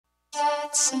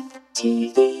CatSynth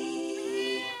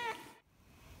TV.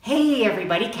 Hey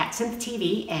everybody, CatSynth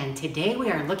TV, and today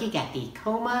we are looking at the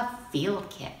KOMA Field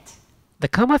Kit. The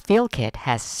KOMA Field Kit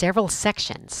has several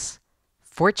sections: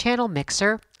 4-channel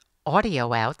mixer,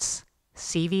 audio outs,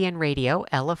 CV and radio,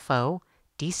 LFO,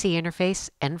 DC interface,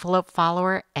 envelope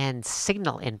follower, and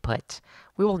signal input.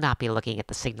 We will not be looking at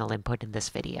the signal input in this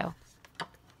video.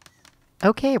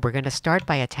 Okay, we're going to start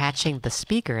by attaching the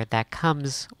speaker that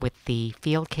comes with the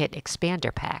Field Kit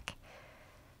expander pack.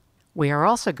 We are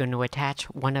also going to attach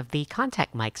one of the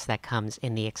contact mics that comes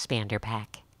in the expander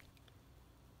pack.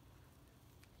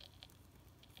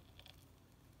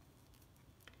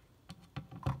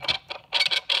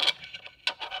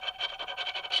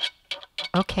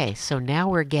 Okay, so now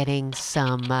we're getting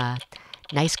some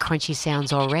nice crunchy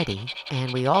sounds already,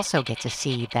 and we also get to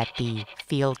see that the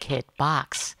Field Kit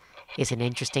box is an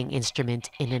interesting instrument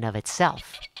in and of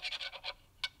itself.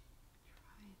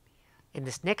 In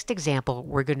this next example,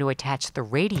 we're going to attach the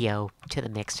radio to the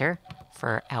mixer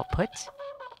for output.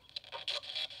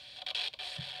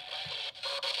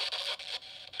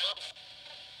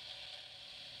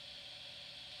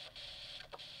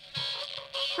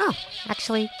 Oh,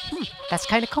 actually, that's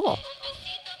kind of cool.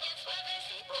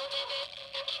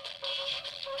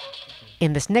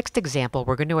 In this next example,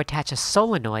 we're going to attach a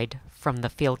solenoid from the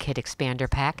Field Kit expander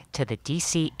pack to the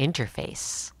DC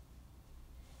interface.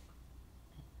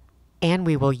 And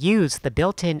we will use the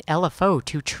built-in LFO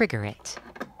to trigger it.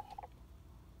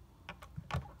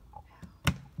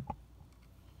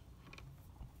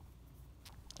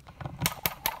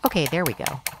 Okay, there we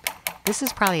go. This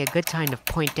is probably a good time to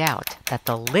point out that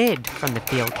the lid from the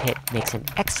Field Kit makes an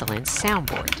excellent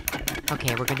soundboard.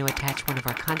 Okay, we're going to attach one of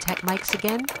our contact mics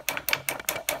again.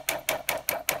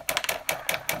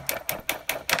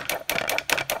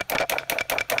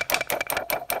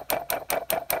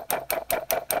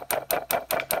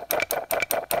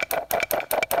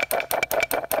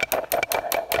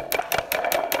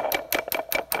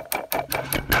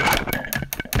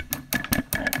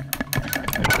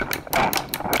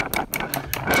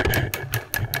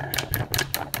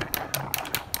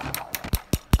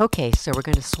 Okay, so we're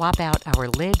going to swap out our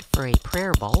lid for a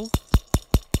prayer bowl,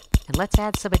 and let's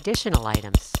add some additional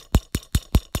items.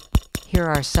 Here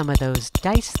are some of those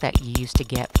dice that you used to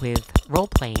get with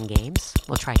role-playing games.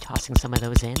 We'll try tossing some of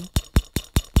those in.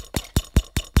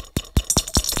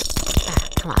 Ah,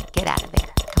 come on, get out of there.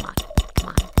 Come on, come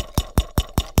on.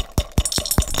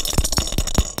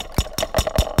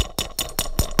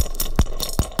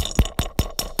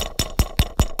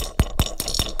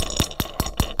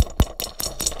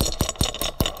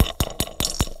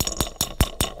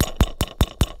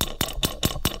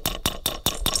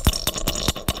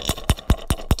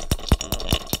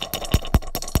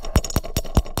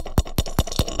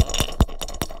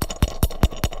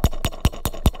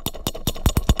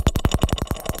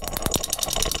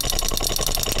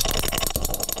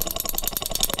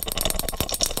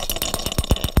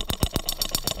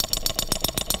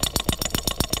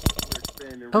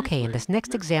 Okay, in this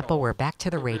next example, we're back to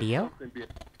the radio.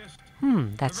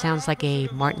 That sounds like a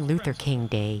Martin Luther King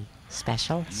Day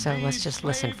special, so let's just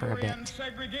listen for a bit.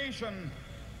 Segregation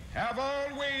have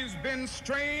always been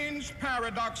strange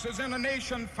paradoxes in a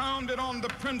nation founded on the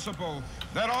principle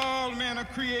that all men are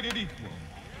created equal.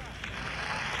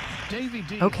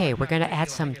 Okay, we're going to add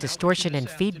some distortion and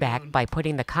feedback by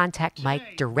putting the contact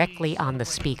mic directly on the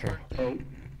speaker.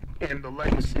 And the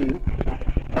legacy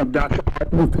of Dr.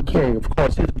 Martin Luther King. Of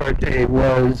course, his birthday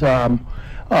was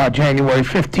January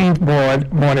 15th,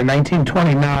 born in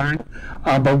 1929,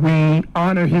 but we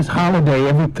honor his holiday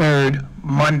every third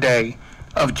Monday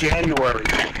of January.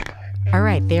 All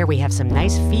right, there we have some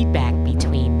nice feedback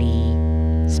between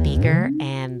the speaker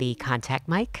and the contact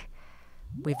mic.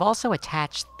 We've also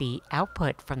attached the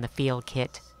output from the Field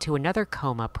Kit to another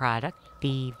KOMA product,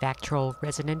 the Vactrol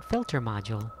Resonant Filter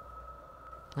Module.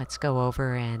 Let's go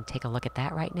over and take a look at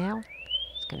that right now.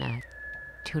 Just gonna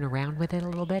tune around with it a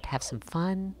little bit, have some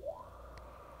fun.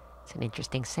 It's an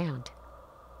interesting sound.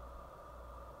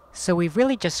 So we've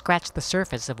really just scratched the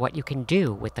surface of what you can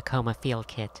do with the KOMA Field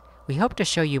Kit. We hope to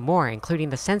show you more,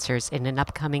 including the sensors, in an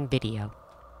upcoming video.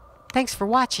 Thanks for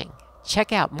watching.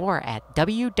 Check out more at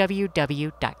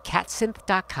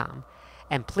www.catsynth.com,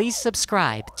 and please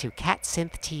subscribe to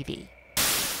CatSynth TV.